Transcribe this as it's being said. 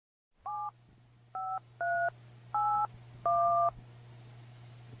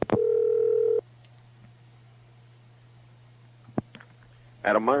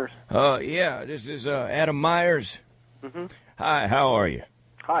Adam Myers. Yeah, this is Adam Myers. Mm-hmm. Hi, how are you?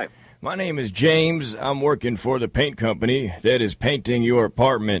 Hi. My name is James. I'm working for the paint company that is painting your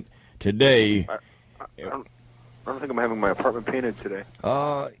apartment today. I don't think I'm having my apartment painted today.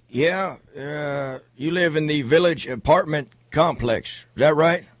 Yeah. You live in the Village Apartment Complex. Is that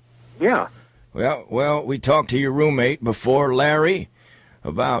right? Yeah. Well, we talked to your roommate before, Larry,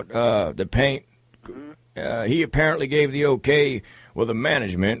 about the paint. He apparently gave the okay with the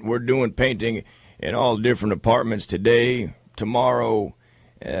management. We're doing painting in all different apartments today, tomorrow.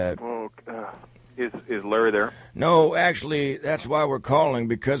 Is Larry there? No, actually, that's why we're calling,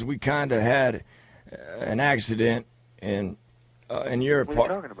 because we kind of had an accident in your apartment.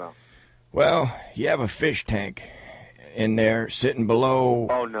 What are you talking about? Well, you have a fish tank in there sitting below.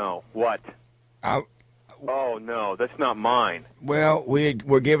 Oh, no. What? Oh, no, that's not mine. Well, we're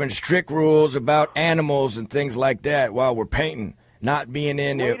given strict rules about animals and things like that while we're painting, not being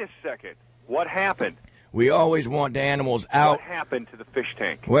in there. Wait a second. What happened? We always want the animals out. What happened to the fish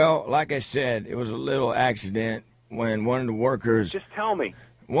tank? Well, like I said, it was a little accident when one of the workers... Just tell me.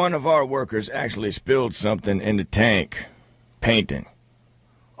 One of our workers actually spilled something in the tank, painting.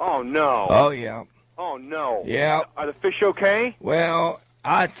 Oh, no. Oh, yeah. Oh, no. Yeah. Are the fish okay? Well,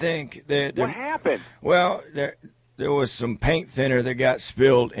 I think that... What happened? Well, there was some paint thinner that got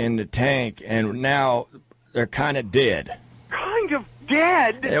spilled in the tank, and now they're kind of dead. Kind of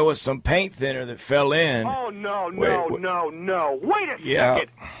dead? There was some paint thinner that fell in. Oh, no. Wait a Yeah.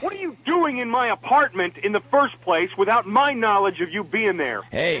 second. What are you doing in my apartment in the first place without my knowledge of you being there?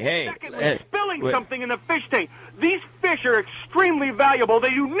 Hey. Secondly, spilling something in the fish tank. These fish are extremely valuable.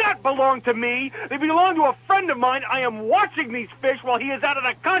 They do not belong to me. They belong to a friend of mine. I am watching these fish while he is out of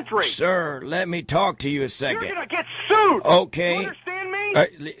the country. Sir, let me talk to you a second. You're going to get sued. Okay. You understand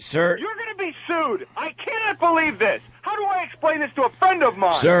me? Sir. You're going to be sued. I cannot believe this. How do I explain this to a friend of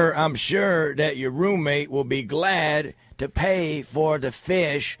mine? Sir, I'm sure that your roommate will be glad to pay for the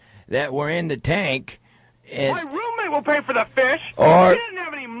fish that were in the tank. My roommate will pay for the fish. He Or... doesn't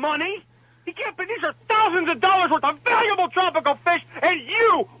have any money. He can't pay. These are thousands of dollars worth of valuable tropical fish, and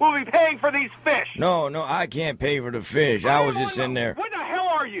you will be paying for these fish. No, I can't pay for the fish. I was just in there. Where the hell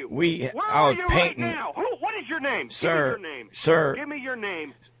are you? I was painting. Right now? What is your name? Sir, Give me your name. sir. Give me your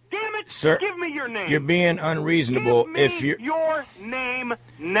name. Damn it, sir, give me your name. You're being unreasonable. Give me your name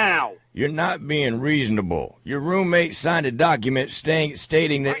now. You're not being reasonable. Your roommate signed a document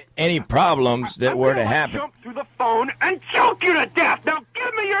stating that any problems that were to happen... Jump through the phone and choke you to death. Now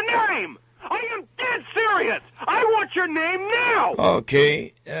give me your name. I am dead serious. I want your name now.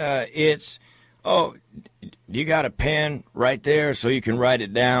 Okay, it's... Oh, you got a pen right there so you can write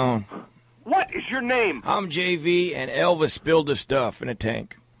it down? What is your name? I'm JV, and Elvis spilled the stuff in a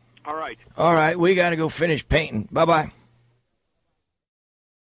tank. All right. All right, we got to go finish painting. Bye-bye.